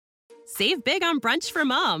Save big on brunch for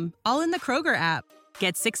mom, all in the Kroger app.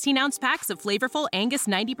 Get 16-ounce packs of flavorful Angus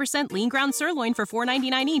 90% lean ground sirloin for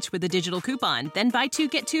 $4.99 each with a digital coupon. Then buy 2,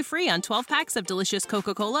 get 2 free on 12 packs of delicious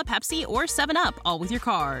Coca-Cola, Pepsi, or 7-Up, all with your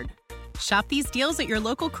card. Shop these deals at your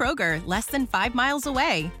local Kroger, less than 5 miles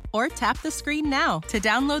away. Or tap the screen now to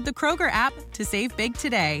download the Kroger app to save big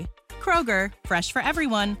today. Kroger, fresh for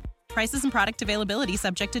everyone. Prices and product availability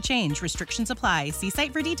subject to change. Restrictions apply. See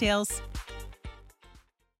site for details.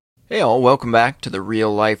 Hey all, welcome back to the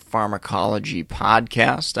Real Life Pharmacology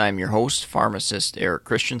Podcast. I'm your host, pharmacist Eric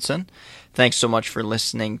Christensen. Thanks so much for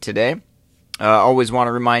listening today. Always want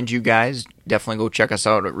to remind you guys, definitely go check us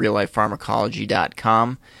out at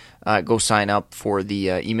reallifepharmacology.com. Go sign up for the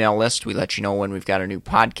email list. We let you know when we've got a new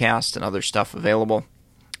podcast and other stuff available.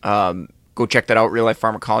 Go check that out,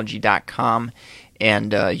 reallifepharmacology.com,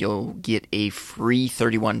 and you'll get a free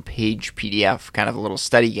 31-page PDF, kind of a little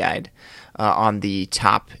study guide on the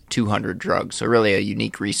top 200 drugs. So really a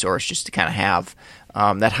unique resource just to kind of have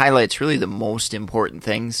that highlights really the most important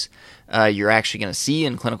things you're actually going to see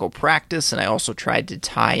in clinical practice. And I also tried to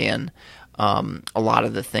tie in a lot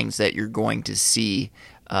of the things that you're going to see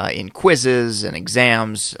in quizzes and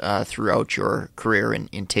exams throughout your career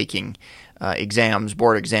in taking exams,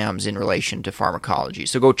 board exams in relation to pharmacology.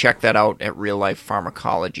 So go check that out at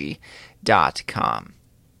reallifepharmacology.com.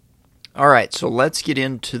 All right, so let's get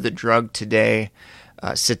into the drug today.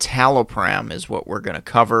 Citalopram is what we're going to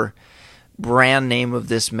cover. Brand name of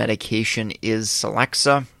this medication is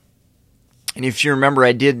Celexa. And if you remember,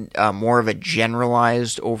 I did more of a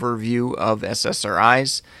generalized overview of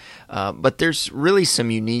SSRIs, but there's really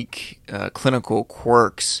some unique clinical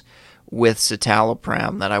quirks with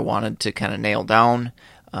citalopram that I wanted to kind of nail down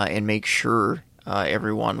and make sure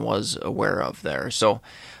everyone was aware of there. So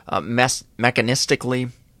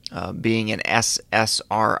mechanistically, being an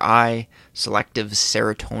SSRI, selective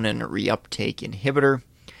serotonin reuptake inhibitor,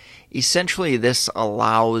 essentially this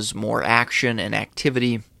allows more action and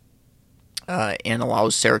activity and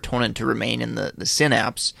allows serotonin to remain in the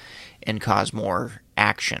synapse and cause more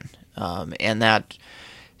action. And that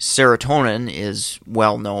serotonin is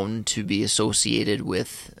well known to be associated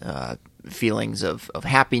with feelings of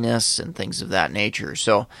happiness and things of that nature.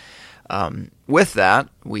 So with that,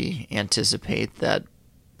 we anticipate that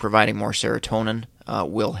providing more serotonin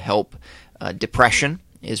will help. Depression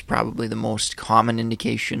is probably the most common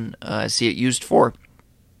indication I see it used for.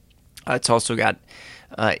 It's also got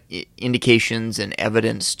indications and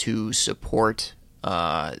evidence to support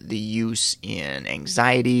the use in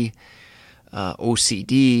anxiety,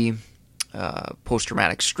 OCD,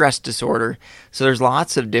 post-traumatic stress disorder. So there's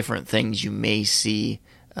lots of different things you may see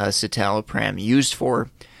citalopram used for.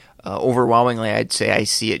 Overwhelmingly, I'd say I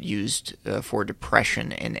see it used for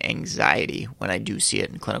depression and anxiety when I do see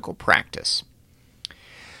it in clinical practice.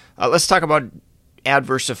 Let's talk about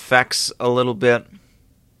adverse effects a little bit.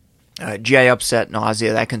 GI upset,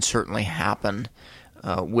 nausea, that can certainly happen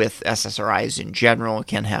with SSRIs in general. It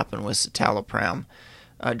can happen with citalopram.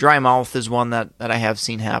 Dry mouth is one that I have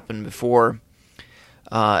seen happen before.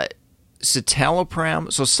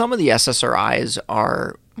 Citalopram, so some of the SSRIs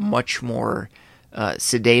are much more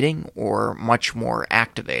sedating or much more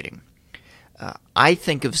activating. I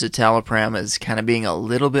think of citalopram as kind of being a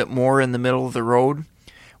little bit more in the middle of the road,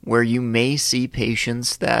 where you may see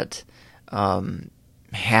patients that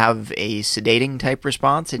have a sedating type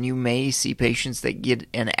response, and you may see patients that get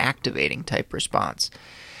an activating type response.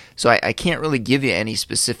 So I can't really give you any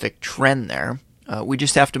specific trend there. We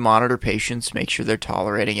just have to monitor patients, make sure they're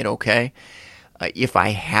tolerating it okay. If I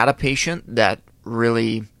had a patient that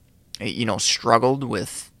really struggled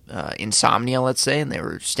with insomnia, let's say, and they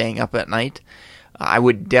were staying up at night, I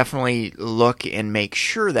would definitely look and make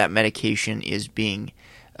sure that medication is being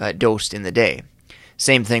dosed in the day.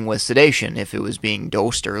 Same thing with sedation. If it was being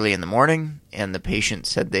dosed early in the morning and the patient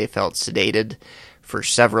said they felt sedated for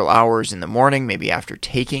several hours in the morning, maybe after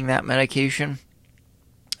taking that medication,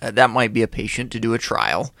 that might be a patient to do a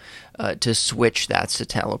trial to switch that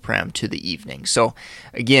citalopram to the evening. So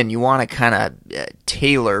again, you want to kind of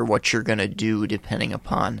tailor what you're going to do depending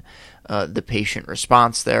upon the patient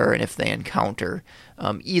response there and if they encounter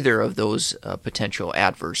either of those potential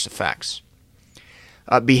adverse effects.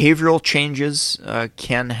 Behavioral changes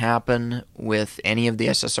can happen with any of the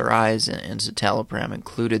SSRIs and citalopram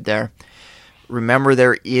included there. Remember,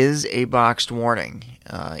 there is a boxed warning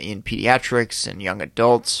in pediatrics and young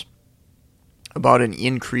adults about an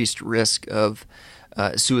increased risk of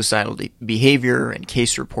suicidal behavior and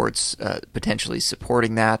case reports potentially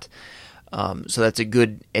supporting that. So that's a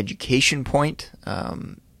good education point,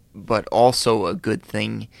 but also a good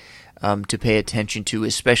thing to pay attention to,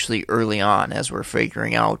 especially early on as we're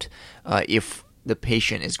figuring out if the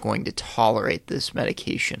patient is going to tolerate this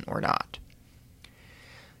medication or not.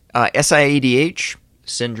 SIADH,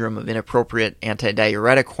 syndrome of inappropriate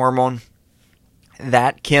antidiuretic hormone,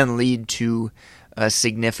 that can lead to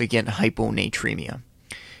significant hyponatremia.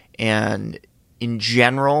 And in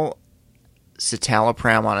general,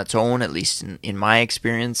 citalopram on its own, at least in my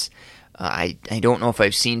experience, I don't know if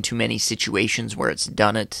I've seen too many situations where it's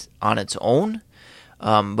done it on its own,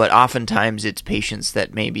 but oftentimes it's patients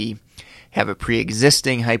that maybe have a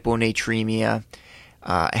pre-existing hyponatremia,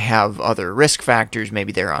 have other risk factors,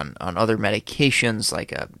 maybe they're on other medications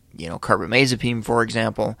like carbamazepine, for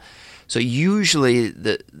example. So usually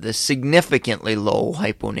the significantly low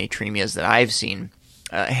hyponatremias that I've seen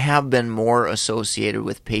have been more associated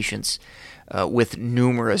with patients with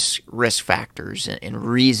numerous risk factors and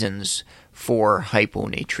reasons for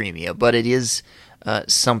hyponatremia, but it is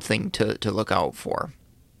something to look out for.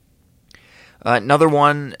 Another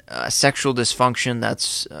one, sexual dysfunction,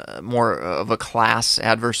 that's more of a class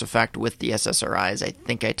adverse effect with the SSRIs. I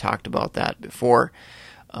think I talked about that before.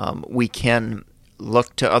 We can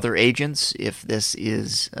look to other agents if this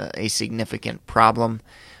is a significant problem.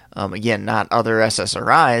 Again, not other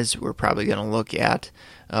SSRIs. We're probably going to look at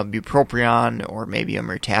bupropion or maybe a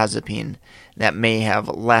mirtazapine that may have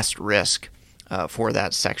less risk for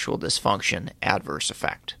that sexual dysfunction adverse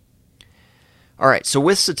effect. All right, so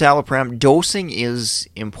with citalopram, dosing is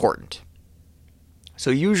important. So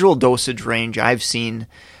usual dosage range I've seen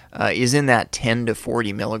is in that 10 to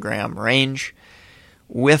 40 milligram range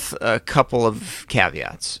with a couple of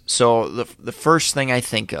caveats. So the first thing I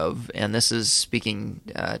think of, and this is speaking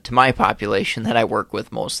to my population that I work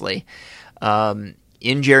with mostly, in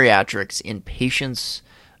geriatrics, in patients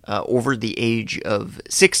over the age of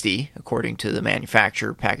 60, according to the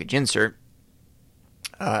manufacturer package insert,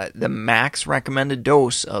 the max recommended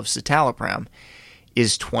dose of citalopram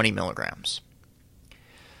is 20 milligrams.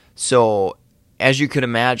 So, as you could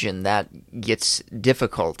imagine, that gets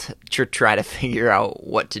difficult to try to figure out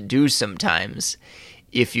what to do sometimes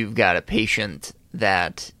if you've got a patient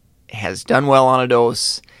that has done well on a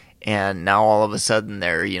dose and now all of a sudden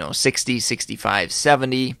they're 60, 65,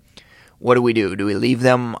 70. What do we do? Do we leave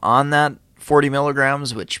them on that 40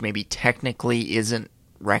 milligrams, which maybe technically isn't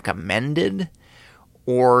recommended?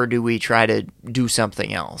 Or do we try to do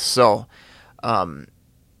something else? So,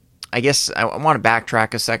 I guess I want to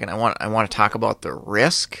backtrack a second. I want to talk about the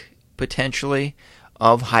risk potentially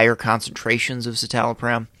of higher concentrations of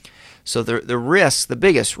citalopram. So the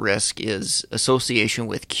biggest risk is association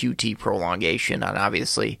with QT prolongation and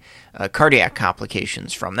obviously cardiac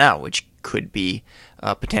complications from that, which could be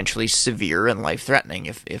potentially severe and life-threatening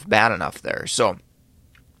if bad enough there. So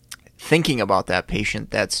thinking about that patient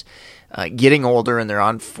that's getting older and they're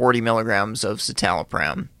on 40 milligrams of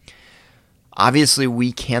citalopram, obviously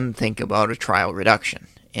we can think about a trial reduction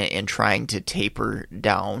and trying to taper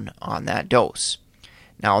down on that dose.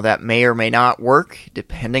 Now that may or may not work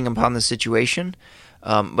depending upon the situation,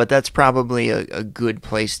 but that's probably a good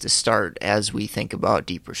place to start as we think about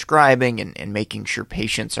deprescribing and making sure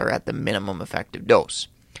patients are at the minimum effective dose.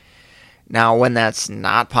 Now, when that's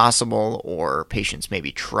not possible, or patients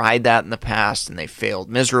maybe tried that in the past and they failed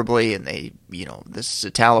miserably, and this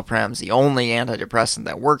citalopram is the only antidepressant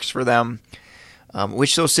that works for them,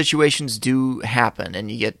 which those situations do happen, and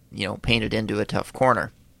you get painted into a tough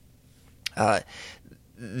corner.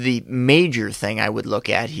 The major thing I would look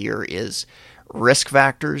at here is risk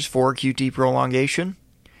factors for QT prolongation,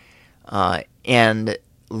 and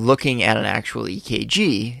looking at an actual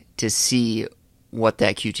EKG to see what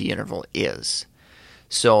that QT interval is.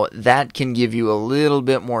 So that can give you a little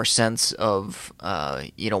bit more sense of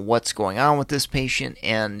what's going on with this patient,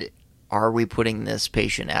 and are we putting this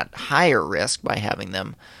patient at higher risk by having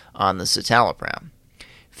them on the citalopram.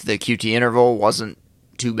 If the QT interval wasn't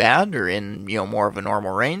too bad or in more of a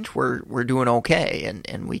normal range, we're doing okay,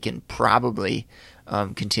 and we can probably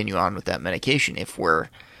continue on with that medication. If we're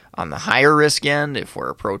on the higher risk end, if we're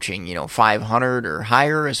approaching 500 or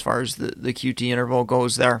higher as far as the QT interval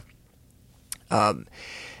goes there,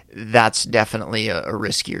 that's definitely a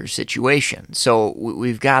riskier situation. So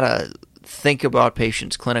we've got to think about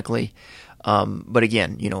patients clinically, but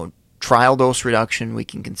again, trial dose reduction we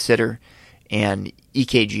can consider, and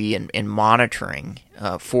EKG and monitoring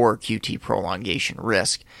for QT prolongation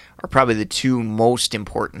risk are probably the two most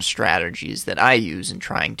important strategies that I use in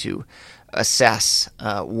trying to assess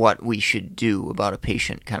what we should do about a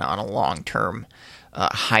patient kind of on a long-term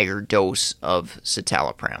higher dose of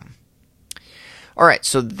citalopram. All right,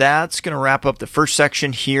 so that's going to wrap up the first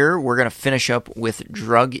section here. We're going to finish up with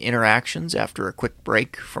drug interactions after a quick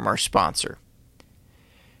break from our sponsor.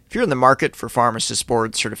 If you're in the market for pharmacist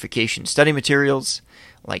board certification study materials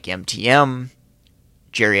like MTM,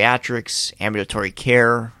 geriatrics, ambulatory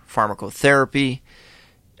care, pharmacotherapy,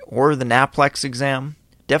 or the NAPLEX exam,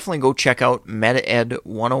 definitely go check out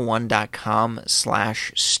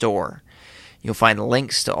meded101.com/store. You'll find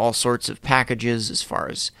links to all sorts of packages as far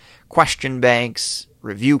as question banks,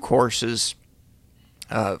 review courses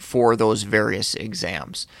for those various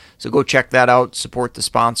exams. So go check that out. Support the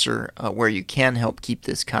sponsor where you can. Help keep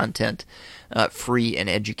this content free and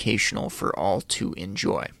educational for all to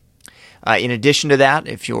enjoy. In addition to that,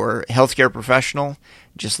 if you're a healthcare professional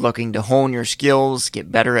just looking to hone your skills,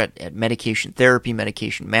 get better at medication therapy,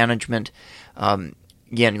 medication management,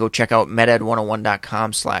 again, go check out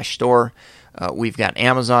meded101.com/store. We've got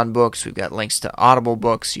Amazon books. We've got links to Audible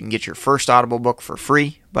books. You can get your first Audible book for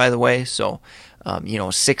free, by the way. So,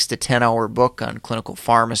 6 to 10 hour book on clinical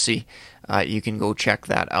pharmacy. You can go check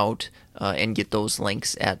that out and get those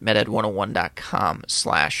links at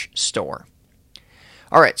meded101.com/store.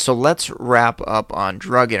 All right, so let's wrap up on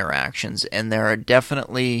drug interactions, and there are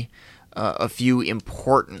definitely a few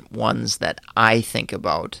important ones that I think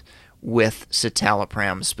about with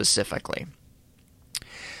citalopram specifically.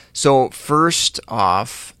 So first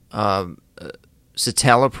off,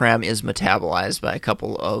 citalopram is metabolized by a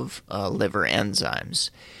couple of liver enzymes,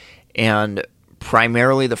 and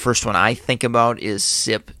primarily the first one I think about is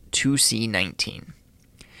CYP2C19.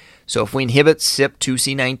 So if we inhibit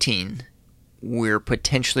CYP2C19, we're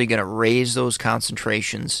potentially going to raise those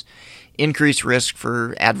concentrations, increase risk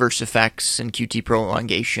for adverse effects and QT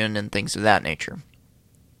prolongation and things of that nature.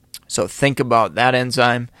 So think about that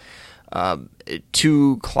enzyme.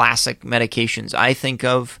 Two classic medications I think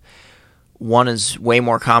of. One is way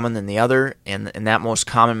more common than the other, and that most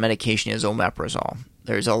common medication is omeprazole.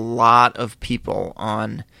 There's a lot of people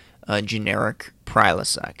on generic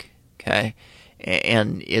Prilosec, okay?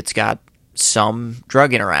 And it's got some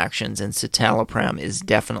drug interactions, and citalopram is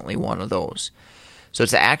definitely one of those. So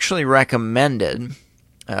it's actually recommended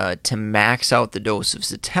to max out the dose of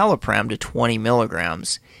citalopram to 20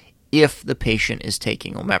 milligrams if the patient is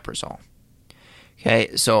taking omeprazole.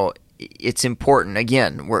 Okay, so it's important,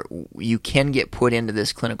 again, where you can get put into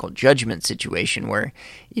this clinical judgment situation where,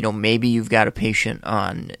 maybe you've got a patient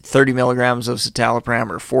on 30 milligrams of citalopram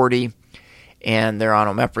or 40, and they're on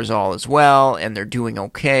omeprazole as well, and they're doing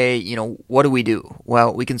okay. What do we do?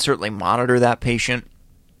 Well, we can certainly monitor that patient,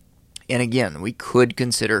 and again, we could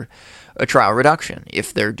consider a trial reduction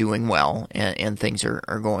if they're doing well and things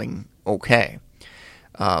are going okay.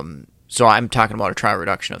 So I'm talking about a trial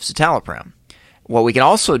reduction of citalopram. What we can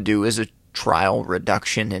also do is a trial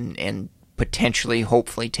reduction and potentially,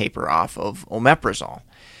 hopefully, taper off of omeprazole.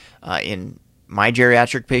 In my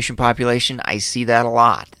geriatric patient population, I see that a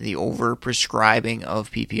lot, the overprescribing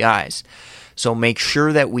of PPIs. So make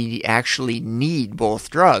sure that we actually need both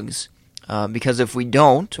drugs, because if we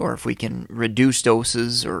don't, or if we can reduce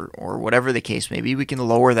doses or whatever the case may be, we can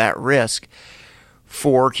lower that risk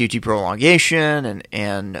for QT prolongation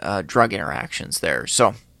and drug interactions there.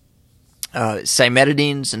 So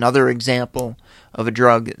cimetidine is another example of a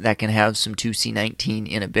drug that can have some 2C19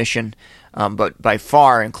 inhibition, but by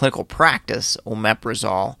far in clinical practice,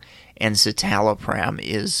 omeprazole and citalopram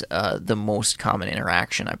is the most common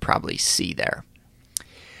interaction I probably see there.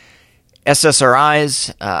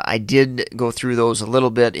 SSRIs, I did go through those a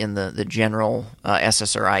little bit in the general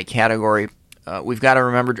SSRI category. We've got to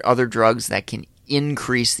remember other drugs that can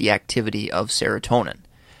increase the activity of serotonin.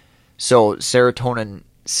 So serotonin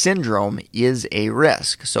syndrome is a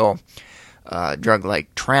risk. So a drug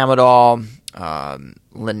like tramadol,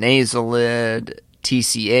 linezolid,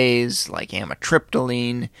 TCAs like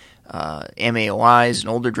amitriptyline, MAOIs, an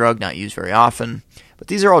older drug not used very often. But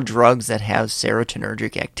these are all drugs that have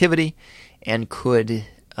serotonergic activity and could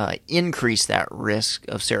increase that risk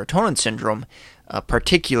of serotonin syndrome,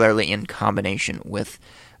 particularly in combination with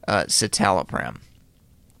citalopram.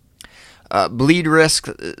 Bleed risk,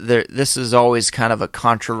 this is always kind of a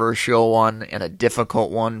controversial one and a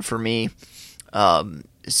difficult one for me.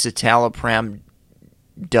 Citalopram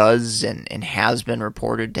does and has been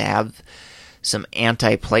reported to have some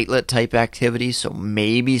antiplatelet type activity, so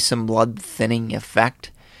maybe some blood thinning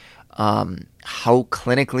effect. How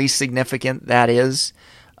clinically significant that is,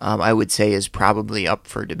 I would say is probably up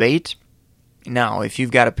for debate. Now, if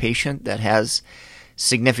you've got a patient that has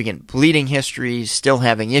significant bleeding history, still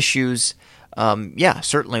having issues,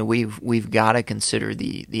 certainly we've got to consider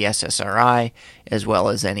the SSRI as well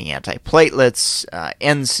as any antiplatelets,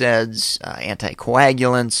 NSAIDs,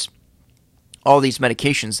 anticoagulants, all these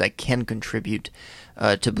medications that can contribute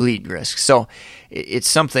to bleed risk. So it's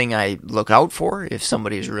something I look out for if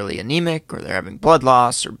somebody is really anemic or they're having blood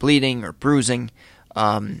loss or bleeding or bruising.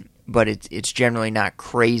 But it's generally not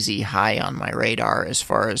crazy high on my radar as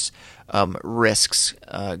far as risks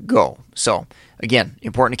go. So again,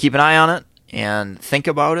 important to keep an eye on it and think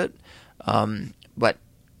about it. But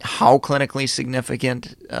how clinically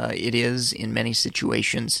significant it is in many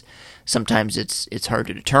situations, sometimes it's hard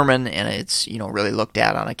to determine, and it's really looked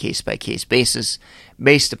at on a case-by-case basis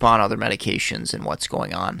based upon other medications and what's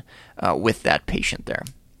going on with that patient there.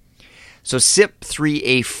 So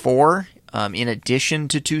CYP3A4, in addition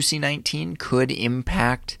to 2C19, could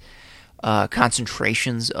impact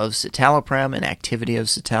concentrations of citalopram and activity of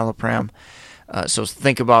citalopram. So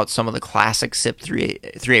think about some of the classic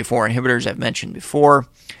CYP3A4 inhibitors I've mentioned before.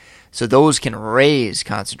 So those can raise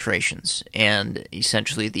concentrations and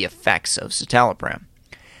essentially the effects of citalopram.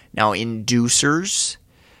 Now, inducers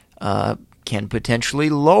can potentially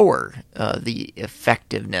lower the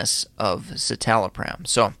effectiveness of citalopram.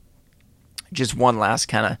 So just one last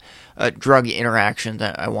kind of drug interaction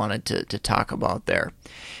that I wanted to talk about there.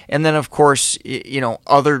 And then, of course,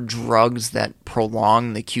 other drugs that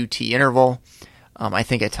prolong the QT interval. I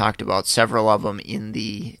think I talked about several of them in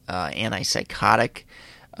the antipsychotic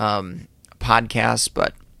podcast,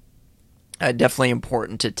 but definitely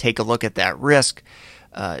important to take a look at that risk.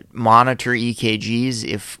 Monitor EKGs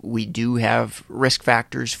if we do have risk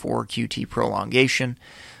factors for QT prolongation.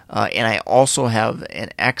 And I also have an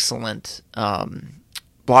excellent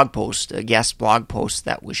blog post, a guest blog post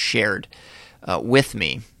that was shared with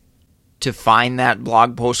me. To find that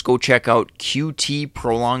blog post, go check out QT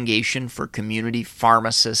Prolongation for Community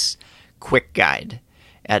Pharmacists Quick Guide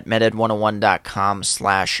at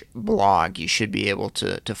meded101.com/blog. You should be able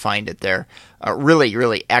to find it there. Really,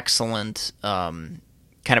 really excellent kind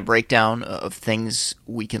of breakdown of things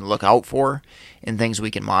we can look out for and things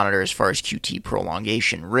we can monitor as far as QT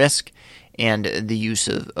prolongation risk and the use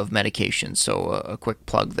of medication. So a quick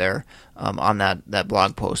plug there on that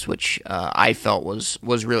blog post, which I felt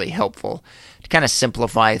was really helpful to kind of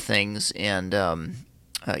simplify things and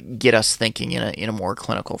get us thinking in a more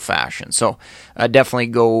clinical fashion. So definitely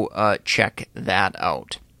go check that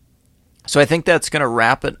out. So I think that's going to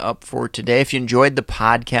wrap it up for today. If you enjoyed the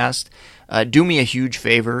podcast, do me a huge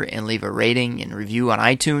favor and leave a rating and review on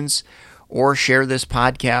iTunes, or share this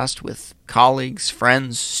podcast with colleagues,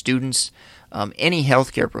 friends, students, any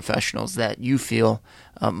healthcare professionals that you feel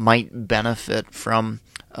might benefit from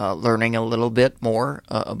learning a little bit more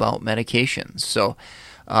about medications. So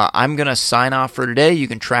I'm going to sign off for today. You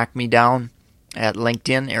can track me down at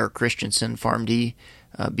LinkedIn, Eric Christensen, PharmD,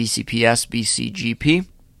 BCPS, BCGP,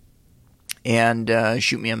 and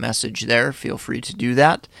shoot me a message there. Feel free to do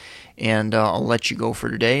that. And I'll let you go for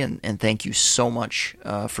today, and thank you so much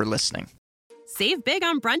for listening. Save big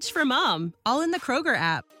on brunch for mom, all in the Kroger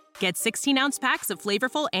app. Get 16-ounce packs of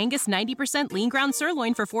flavorful Angus 90% lean ground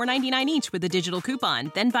sirloin for $4.99 each with a digital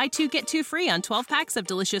coupon. Then buy 2, get 2 free on 12 packs of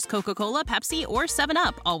delicious Coca-Cola, Pepsi, or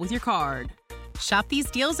 7-Up, all with your card. Shop these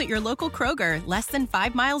deals at your local Kroger, less than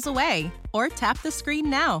 5 miles away. Or tap the screen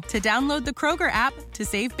now to download the Kroger app to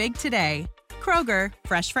save big today. Kroger,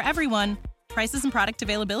 fresh for everyone. Prices and product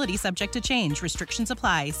availability subject to change. Restrictions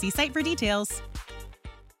apply. See site for details.